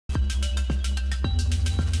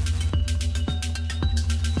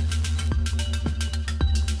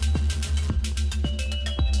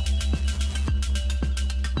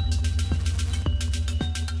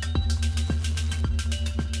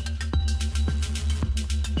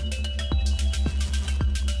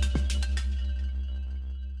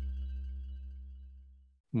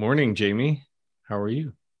Morning, Jamie. How are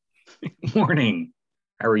you? Morning.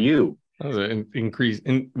 How are you? That was an increase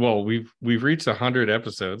in well, we've reached 100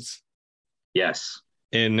 episodes, Yes.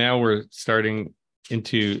 and now we're starting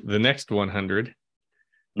into the next 100.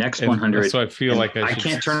 Next And 100. so I feel And like I I should.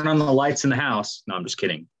 can't turn on the lights in the house. No, I'm just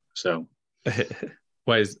kidding. So,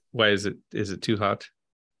 Why is it too hot?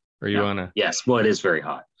 Are you no. on a Yes. Well, it is very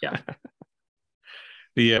hot. Yeah.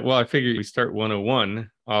 the well, I figured we start 101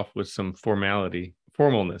 off with some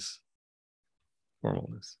formalness,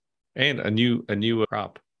 and a new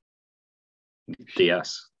prop.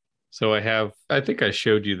 Yes. So I think I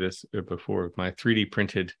showed you this before, my 3D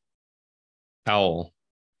printed owl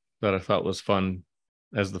that I thought was fun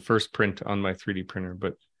as the first print on my 3D printer,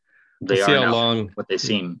 but we'll They see are how not long what they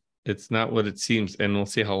seem. it's not what it seems, and we'll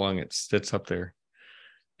see how long it sits up there.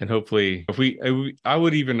 And hopefully, if I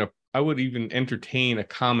would even entertain a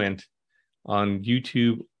comment on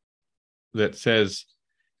YouTube that says,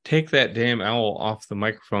 "Take that damn owl off the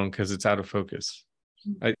microphone because it's out of focus."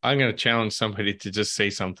 I'm going to challenge somebody to just say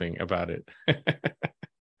something about it. Bury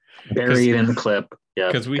because it in the clip.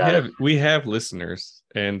 Yep. because we Got it. have we have listeners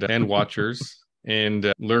and watchers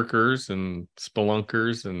and lurkers and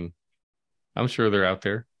spelunkers, and I'm sure they're out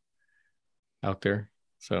there.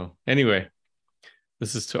 So anyway,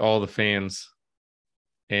 this is to all the fans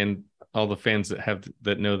and all the fans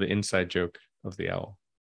that know the inside joke of the owl.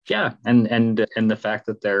 Yeah. And the fact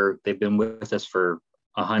that they've been with us for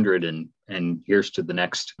 100 and years to the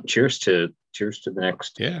next. Cheers to the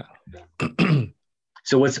next. Yeah.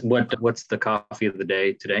 So what's the coffee of the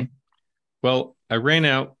day today? Well, I ran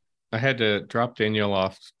out. I had to drop Danielle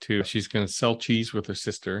off to, she's going to sell cheese with her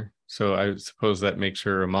sister. So I suppose that makes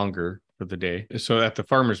her a monger for the day. So at the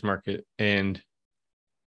farmer's market, and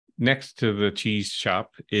next to the cheese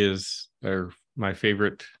shop is my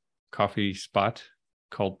favorite coffee spot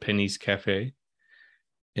called Penny's Cafe.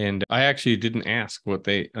 And I actually didn't ask what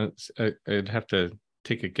I'd have to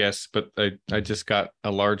take a guess, but I just got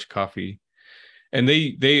a large coffee, and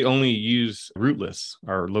they only use rootless,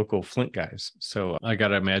 our local Flint guys. So I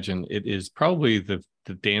gotta imagine it is probably the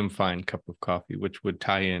damn fine cup of coffee, which would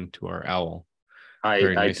tie into our owl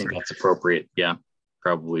very I think nicely. that's appropriate. Yeah.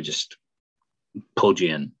 Probably just pulled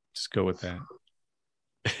you in. Just go with that.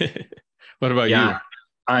 What about you? Yeah,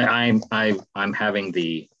 I'm having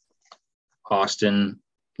the Austin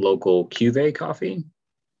local Cuvée coffee.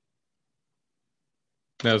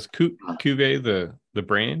 Now is Cuvée the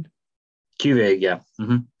brand? Cuvée, yeah.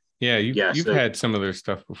 Yeah, Yeah. you've So, had some of their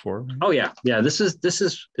stuff before, right? oh yeah, yeah. This is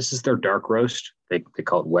their dark roast. They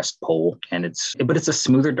call it West Pole, and it's a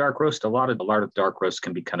smoother dark roast. A lot of dark roast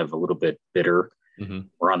can be kind of a little bit bitter Mm-hmm.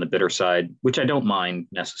 or on the bitter side, which I don't mind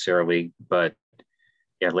necessarily. But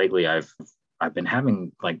yeah, lately I've been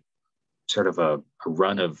having like sort of a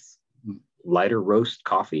run of lighter roast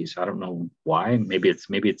coffees. I don't know why. Maybe it's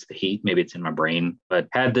the heat. Maybe it's in my brain. But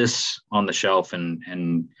had this on the shelf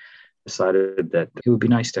and decided that it would be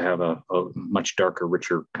nice to have a much darker,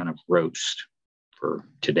 richer kind of roast for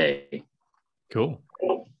today. Cool.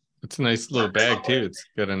 It's a nice little bag too. It's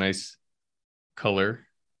got a nice color.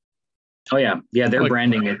 Oh yeah, yeah. I Their like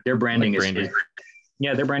branding, their I like branding is branding.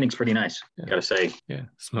 yeah, their branding's pretty nice. Yeah, Gotta say, yeah.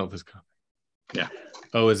 Smell this coffee. yeah,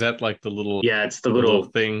 Oh, is that like the little yeah. It's the the little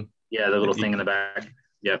little thing yeah, the little that you thing in the back.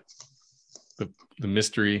 Yep, the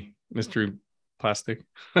mystery plastic?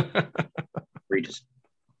 Regis.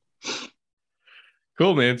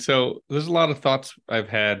 Cool, man. So there's a lot of thoughts I've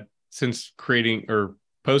had since creating or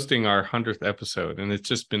posting our 100th episode, and it's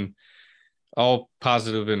just been all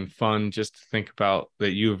positive and fun just to think about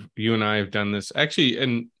that you and I have done this actually.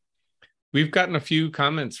 And we've gotten a few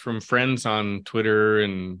comments from friends on Twitter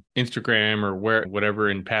and Instagram or whatever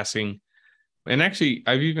in passing. And actually,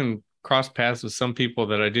 I've even crossed paths with some people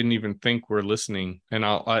that I didn't even think were listening. And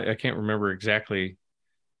I can't remember exactly,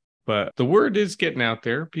 but the word is getting out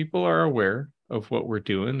there. People are aware of what we're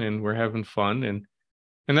doing, and we're having fun.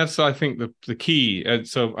 And that's, I think, the key. And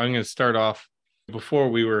so I'm going to start off before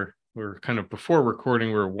we were kind of before recording,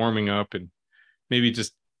 we were warming up and maybe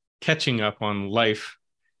just catching up on life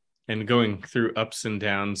and going through ups and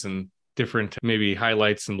downs and different maybe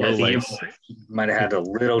highlights and Yeah, I think lowlights. you might have had a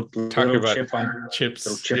little Talk little about chip on little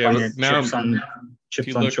chips. chip Yeah, on but your now if chips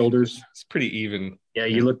you on look, shoulders. it's pretty even. Yeah,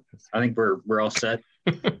 you look. I think we're all set.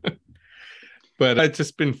 But it's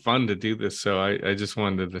just been fun to do this. So I just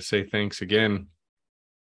wanted to say thanks again,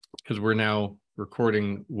 because we're now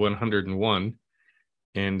recording 101,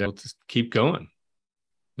 and we'll just keep going.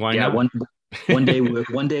 Why Yeah, not? one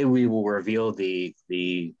day we will reveal the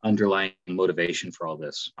underlying motivation for all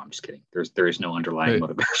this. I'm just kidding. There is no underlying the,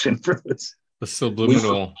 motivation for this. the We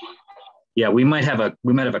subliminal. Yeah, we might have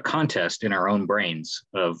a contest in our own brains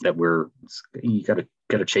of that we're you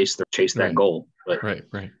gotta chase that Right, goal. But right,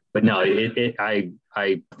 right. no,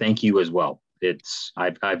 I thank you as well.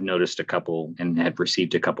 I've noticed a couple and have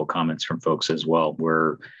received a couple comments from folks as well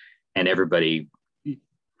where and everybody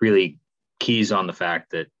really keys on the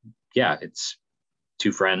fact that yeah, it's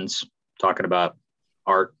two friends talking about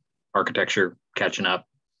art, architecture, catching up,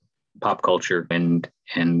 pop culture, and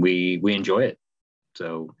we enjoy it.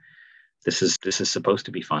 So this is supposed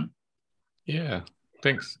to be fun. Yeah,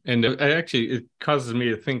 thanks. And I actually, it causes me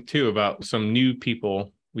to think too about some new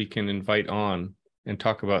people we can invite on and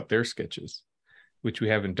talk about their sketches, which we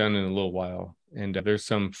haven't done in a little while. And there's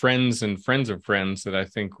some friends and friends of friends that I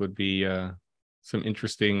think would be some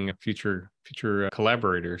interesting future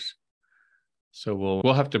collaborators. So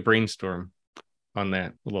we'll have to brainstorm on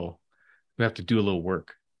that a little. We have to do a little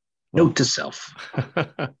work. Note to self.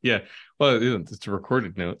 Yeah. Well, it's a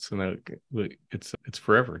recorded note, so now it's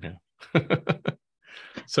forever now.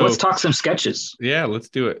 So Let's talk some sketches. yeah, let's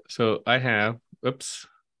do it. So I have, oops,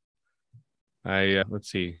 let's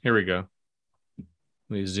see. Here we go. Let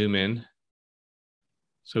me zoom in.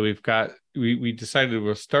 So we decided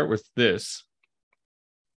we'll start with this,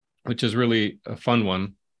 which is really a fun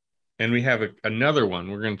one, and we have another one.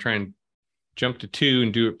 We're going to try and jump to two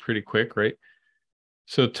and do it pretty quick, right?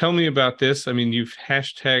 So tell me about this. I mean, you've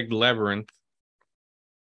hashtagged Labyrinth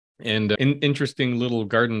and an interesting little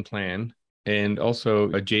garden plan, and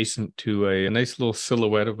also adjacent to a nice little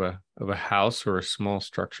silhouette of a house or a small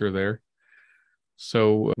structure there.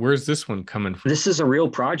 So where's this one coming from? This is a real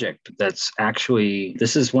project that's actually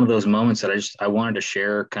this is one of those moments that I wanted to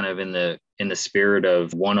share kind of in the spirit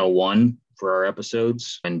of 101 for our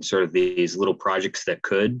episodes and sort of these little projects that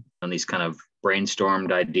could and these kind of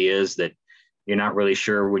brainstormed ideas that you're not really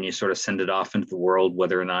sure when you sort of send it off into the world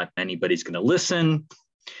whether or not anybody's going to listen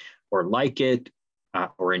or like it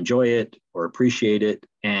or enjoy it or appreciate it.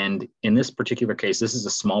 And in this particular case, this is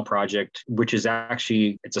a small project, which is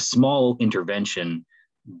actually, it's a small intervention,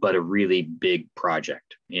 but a really big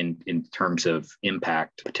project in terms of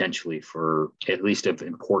impact potentially for at least of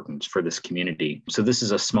importance for this community. So this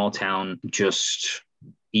is a small town just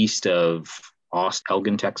east of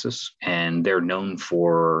Elgin, Texas, and they're known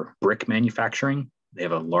for brick manufacturing. They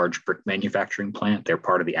have a large brick manufacturing plant. They're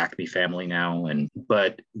part of the Acme family now,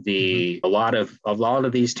 but a lot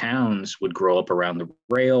of these towns would grow up around the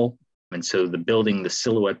rail, and so the building, the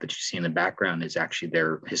silhouette that you see in the background, is actually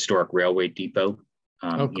their historic railway depot.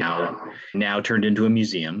 Now turned into a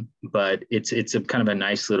museum, but it's a kind of a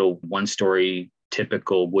nice little one-story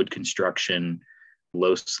typical wood construction,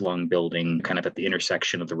 low slung building, kind of at the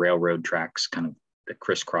intersection of the railroad tracks, kind of that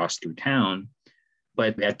crisscross through town.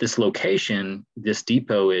 But at this location, this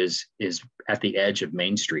depot is at the edge of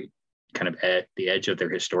Main Street, kind of at the edge of their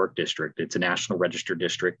historic district. It's a National Register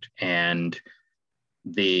district, and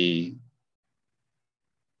the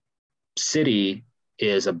city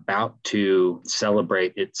is about to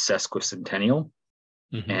celebrate its sesquicentennial.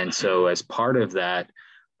 Mm-hmm. And so as part of that,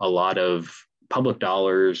 a lot of public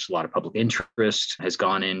dollars, a lot of public interest has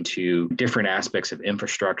gone into different aspects of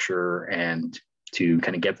infrastructure and to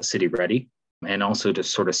kind of get the city ready. And also to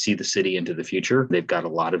sort of see the city into the future. They've got a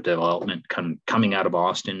lot of development coming out of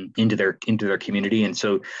Austin into their community. And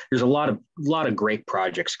so there's a lot of great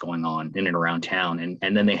projects going on in and around town.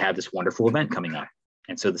 And then they have this wonderful event coming up.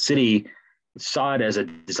 And so the city saw it as a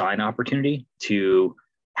design opportunity to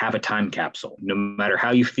have a time capsule. No matter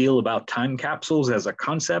how you feel about time capsules as a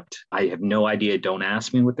concept, I have no idea. Don't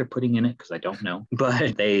ask me what they're putting in it because I don't know.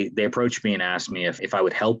 But they approached me and asked me if I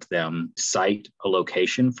would help them cite a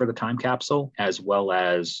location for the time capsule, as well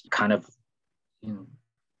as kind of,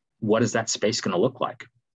 what is that space going to look like?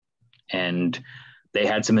 And they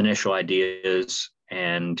had some initial ideas,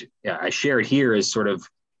 and I share it here as sort of,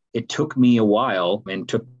 it took me a while and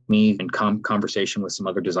took me in conversation with some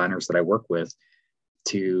other designers that I work with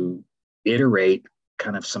to iterate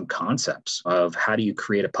kind of some concepts of how do you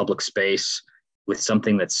create a public space with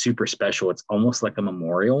something that's super special. It's almost like a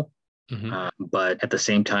memorial, but at the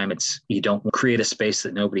same time, you don't create a space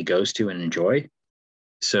that nobody goes to and enjoy.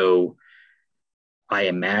 So I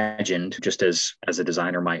imagined, just as a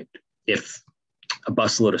designer might, if a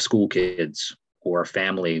busload of school kids or a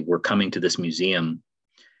family were coming to this museum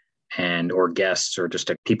or guests or just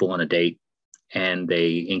people on a date, and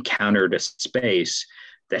they encountered a space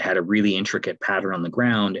that had a really intricate pattern on the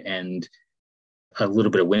ground and a little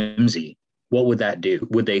bit of whimsy, what would that do?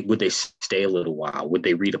 Would they stay a little while? Would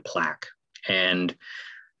they read a plaque? And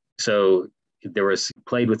so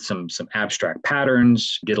played with some abstract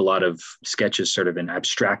patterns, did a lot of sketches sort of in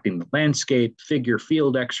abstracting the landscape, figure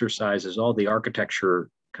field exercises, all the architecture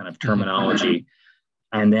kind of terminology,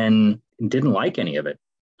 and then didn't like any of it,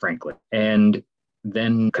 frankly. And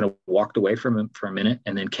then kind of walked away from it for a minute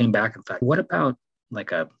and then came back and thought, what about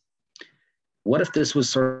what if this was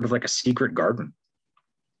sort of like a secret garden?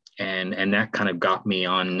 And that kind of got me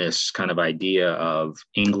on this kind of idea of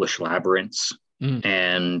English labyrinths.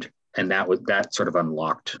 And that sort of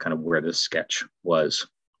unlocked kind of where this sketch was.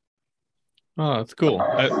 Oh, that's cool.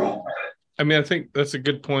 I mean, I think that's a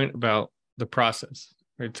good point about the process,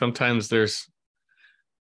 right? Sometimes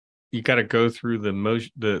you got to go through the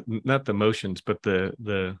motion, not the motions, but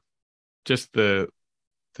the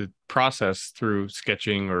process through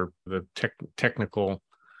sketching or the technical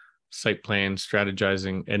site plan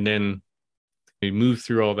strategizing, and then you move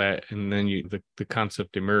through all that, and then the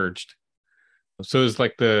concept emerged. So it's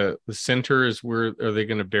like the center is where are they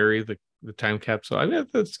going to bury the time capsule? I mean,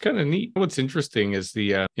 that's kind of neat. What's interesting is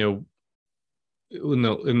the in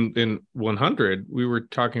 100 we were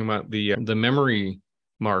talking about the memory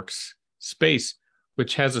marks space,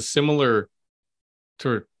 which has a similar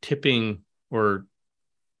sort of tipping or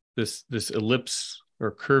this ellipse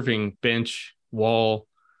or curving bench wall,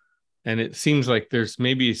 and it seems like there's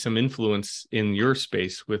maybe some influence in your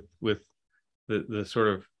space with the sort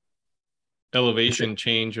of elevation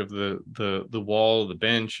change of the wall, the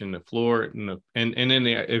bench, and the floor, and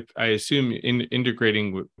then I assume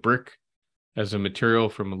integrating with brick as a material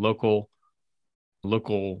from a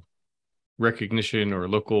local recognition or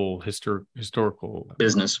local historical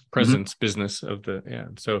business presence, business of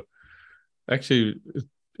the So actually,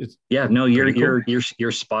 it's no,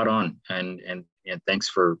 you're spot on, and thanks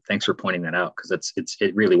for pointing that out, because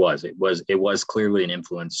it really was clearly an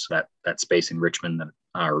influence, that space in Richmond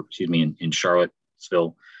in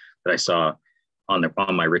Charlottesville that I saw on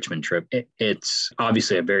my Richmond trip. It's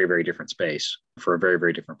obviously a very, very different space for a very,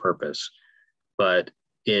 very different purpose, but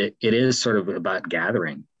it is sort of about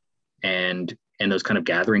gathering, and those kind of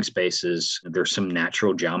gathering spaces, there's some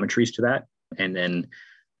natural geometries to that, and then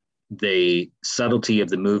the subtlety of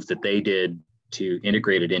the move that they did to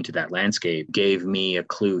integrate it into that landscape gave me a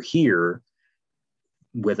clue here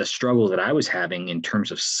with a struggle that I was having in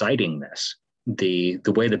terms of siting this. The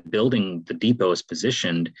way the depot is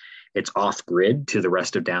positioned, it's off grid to the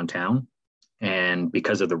rest of downtown. And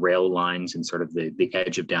because of the rail lines and sort of the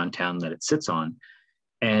edge of downtown that it sits on.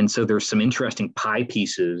 And so there's some interesting pie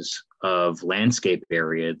pieces of landscape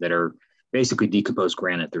area that are basically decomposed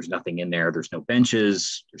granite. There's nothing in there. There's no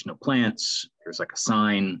benches, there's no plants, there's like a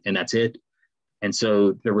sign, and that's it. And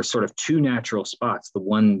so there were sort of two natural spots, the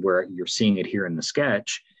one where you're seeing it here in the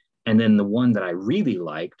sketch, and then the one that I really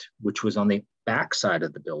liked, which was on the back side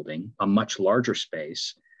of the building, a much larger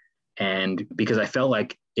space. And because I felt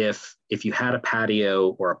like if you had a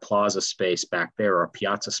patio or a plaza space back there or a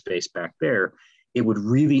piazza space back there, it would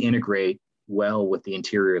really integrate well with the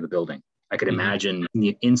interior of the building. I could imagine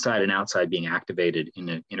the inside and outside being activated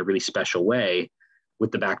in a really special way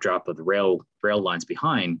with the backdrop of the rail lines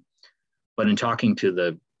behind. But in talking to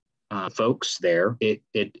the folks there,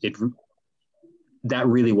 that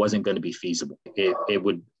really wasn't going to be feasible. It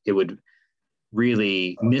would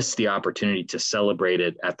really miss the opportunity to celebrate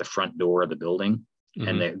it at the front door of the building.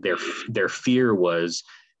 And their fear was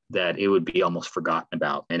that it would be almost forgotten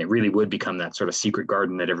about, and it really would become that sort of secret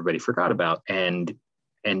garden that everybody forgot about. And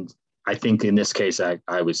I think in this case,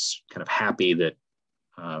 I was kind of happy that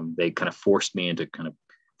they kind of forced me into kind of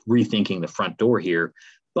rethinking the front door here.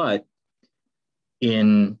 But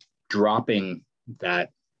in dropping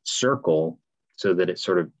that circle so that it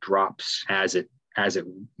sort of drops as it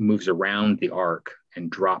moves around the arc and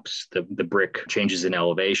drops the brick, changes in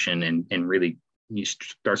elevation, and really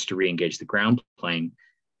starts to re-engage the ground plane,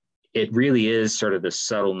 it really is sort of the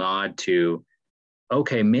subtle nod to,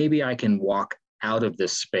 okay, maybe I can walk out of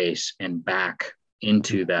this space and back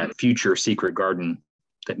into that future secret garden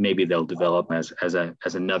that maybe they'll develop as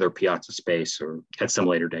another piazza space or at some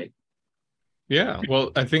later date. Yeah,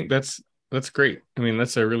 well, I think that's great. I mean,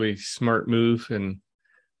 that's a really smart move, and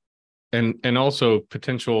also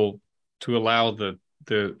potential to allow the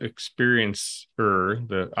experiencer,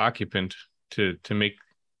 the occupant, to make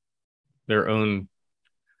their own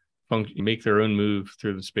function, make their own move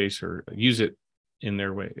through the space or use it in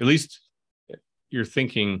their way. At least you're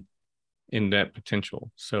thinking in that potential.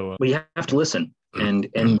 So well, you have to listen, and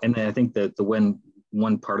I think that the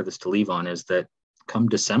one part of this to leave on is that come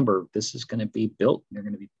December, this is going to be built. They're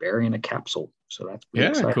going to be burying a capsule. So that's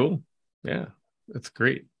exciting. Cool. Yeah, that's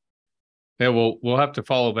great. Yeah, we'll have to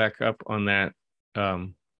follow back up on that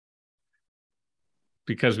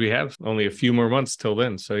because we have only a few more months till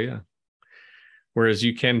then. So yeah. Whereas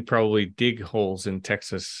you can probably dig holes in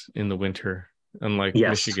Texas in the winter, unlike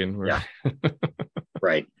Michigan. Where... Yeah.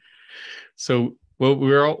 Right. So, well,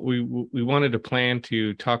 we wanted to plan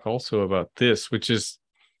to talk also about this, which is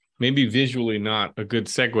maybe visually not a good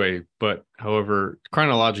segue, but however,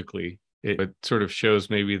 chronologically, it sort of shows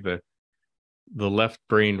maybe the left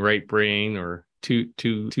brain, right brain, or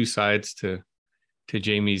two sides to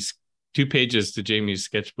Jamie's, 2 pages to Jamie's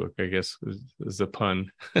sketchbook, I guess is a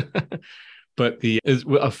pun. But is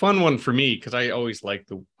a fun one for me, because I always like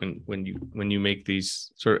when you make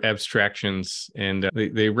these sort of abstractions, and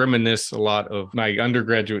they reminisce a lot of my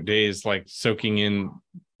undergraduate days, like soaking in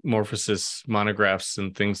Morphosis monographs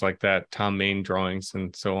and things like that, Tom Main drawings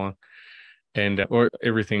and so on, and or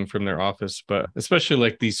everything from their office, but especially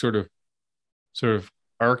like these sort of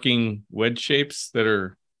arcing wedge shapes that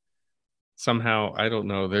are somehow, I don't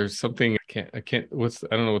know, there's something I can't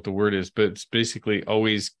I don't know what the word is, but it's basically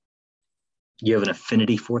always, you have an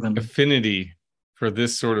affinity for them. Affinity for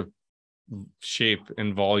this sort of shape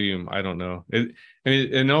and volume. I don't know.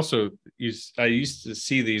 And also I used to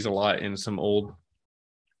see these a lot in some old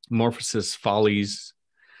Morphosis follies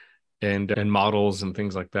and models and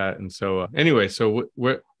things like that. And so anyway, so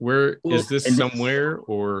where is this somewhere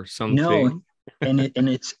or something? No, I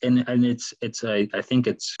think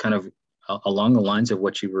it's kind of along the lines of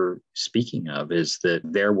what you were speaking of, is that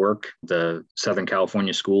their work, the Southern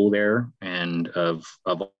California School there, and of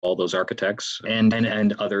all those architects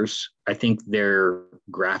and others, I think their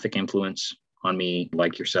graphic influence on me,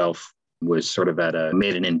 like yourself, was sort of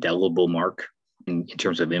made an indelible mark in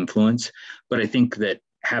terms of influence. But I think that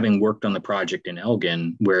having worked on the project in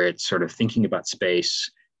Elgin, where it's sort of thinking about space,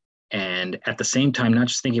 and at the same time, not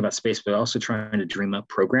just thinking about space, but also trying to dream up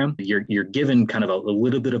program. You're given kind of a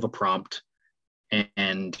little bit of a prompt,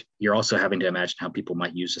 and you're also having to imagine how people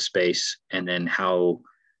might use the space, and then how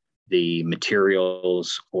the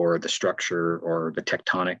materials or the structure or the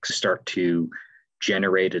tectonics start to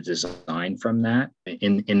generate a design from that.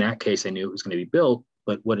 In that case, I knew it was going to be built,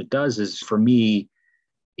 but what it does is, for me,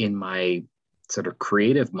 in my sort of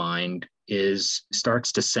creative mind,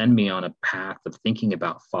 starts to send me on a path of thinking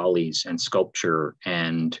about follies and sculpture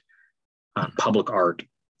and public art.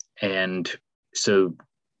 And so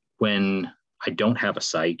when I don't have a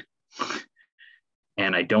site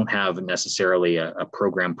and I don't have necessarily a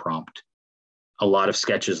program prompt, a lot of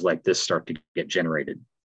sketches like this start to get generated.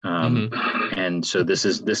 And so this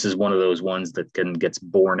is one of those ones that gets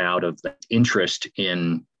born out of the interest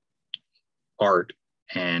in art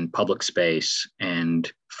and public space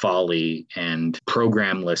and folly and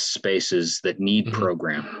programless spaces that need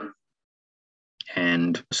program.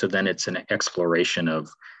 And so then it's an exploration of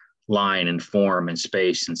line and form and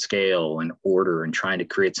space and scale and order, and trying to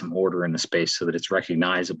create some order in the space so that it's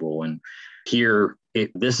recognizable. And here,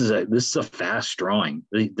 this is a fast drawing.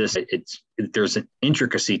 There's an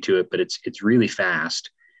intricacy to it, but it's really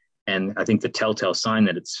fast. And I think the telltale sign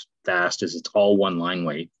that it's fast is it's all one line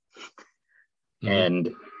weight.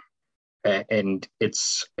 And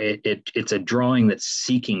it's a drawing that's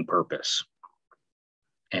seeking purpose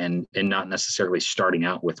and not necessarily starting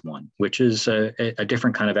out with one, which is a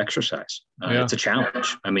different kind of exercise. It's a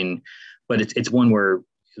challenge. I mean, but it's one where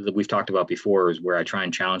that we've talked about before, is where I try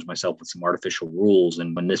and challenge myself with some artificial rules.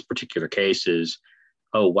 And in this particular case is,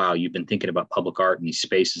 oh, wow, you've been thinking about public art and these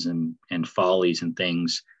spaces and follies and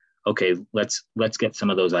things. Okay, let's get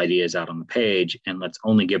some of those ideas out on the page, and let's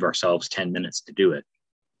only give ourselves 10 minutes to do it.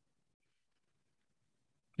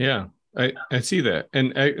 Yeah, I see that.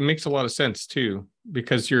 And it makes a lot of sense too,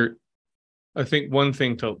 because I think one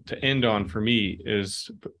thing to end on for me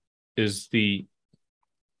is the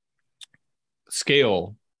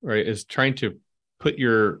scale, right? Is trying to put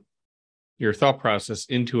your thought process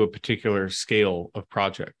into a particular scale of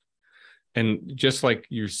project. And just like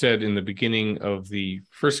you said in the beginning of the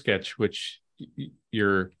first sketch, which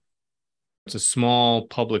it's a small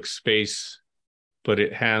public space, but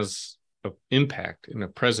it has an impact and a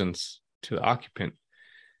presence to the occupant,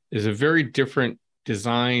 is a very different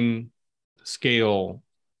design scale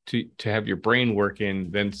to have your brain work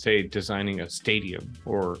in than, say, designing a stadium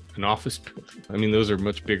or an office building. I mean, those are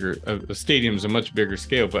much bigger. A stadium is a much bigger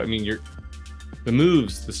scale, but I mean, the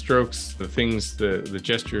moves, the strokes, the things, the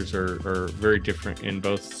gestures are very different in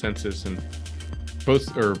both senses, and both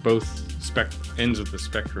ends of the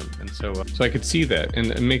spectrum. And so I could see that, and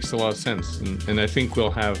it makes a lot of sense. And I think we'll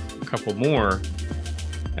have a couple more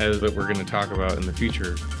that we're going to talk about in the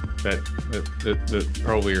future that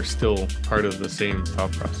probably are still part of the same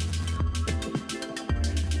thought process.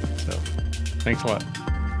 So thanks a lot.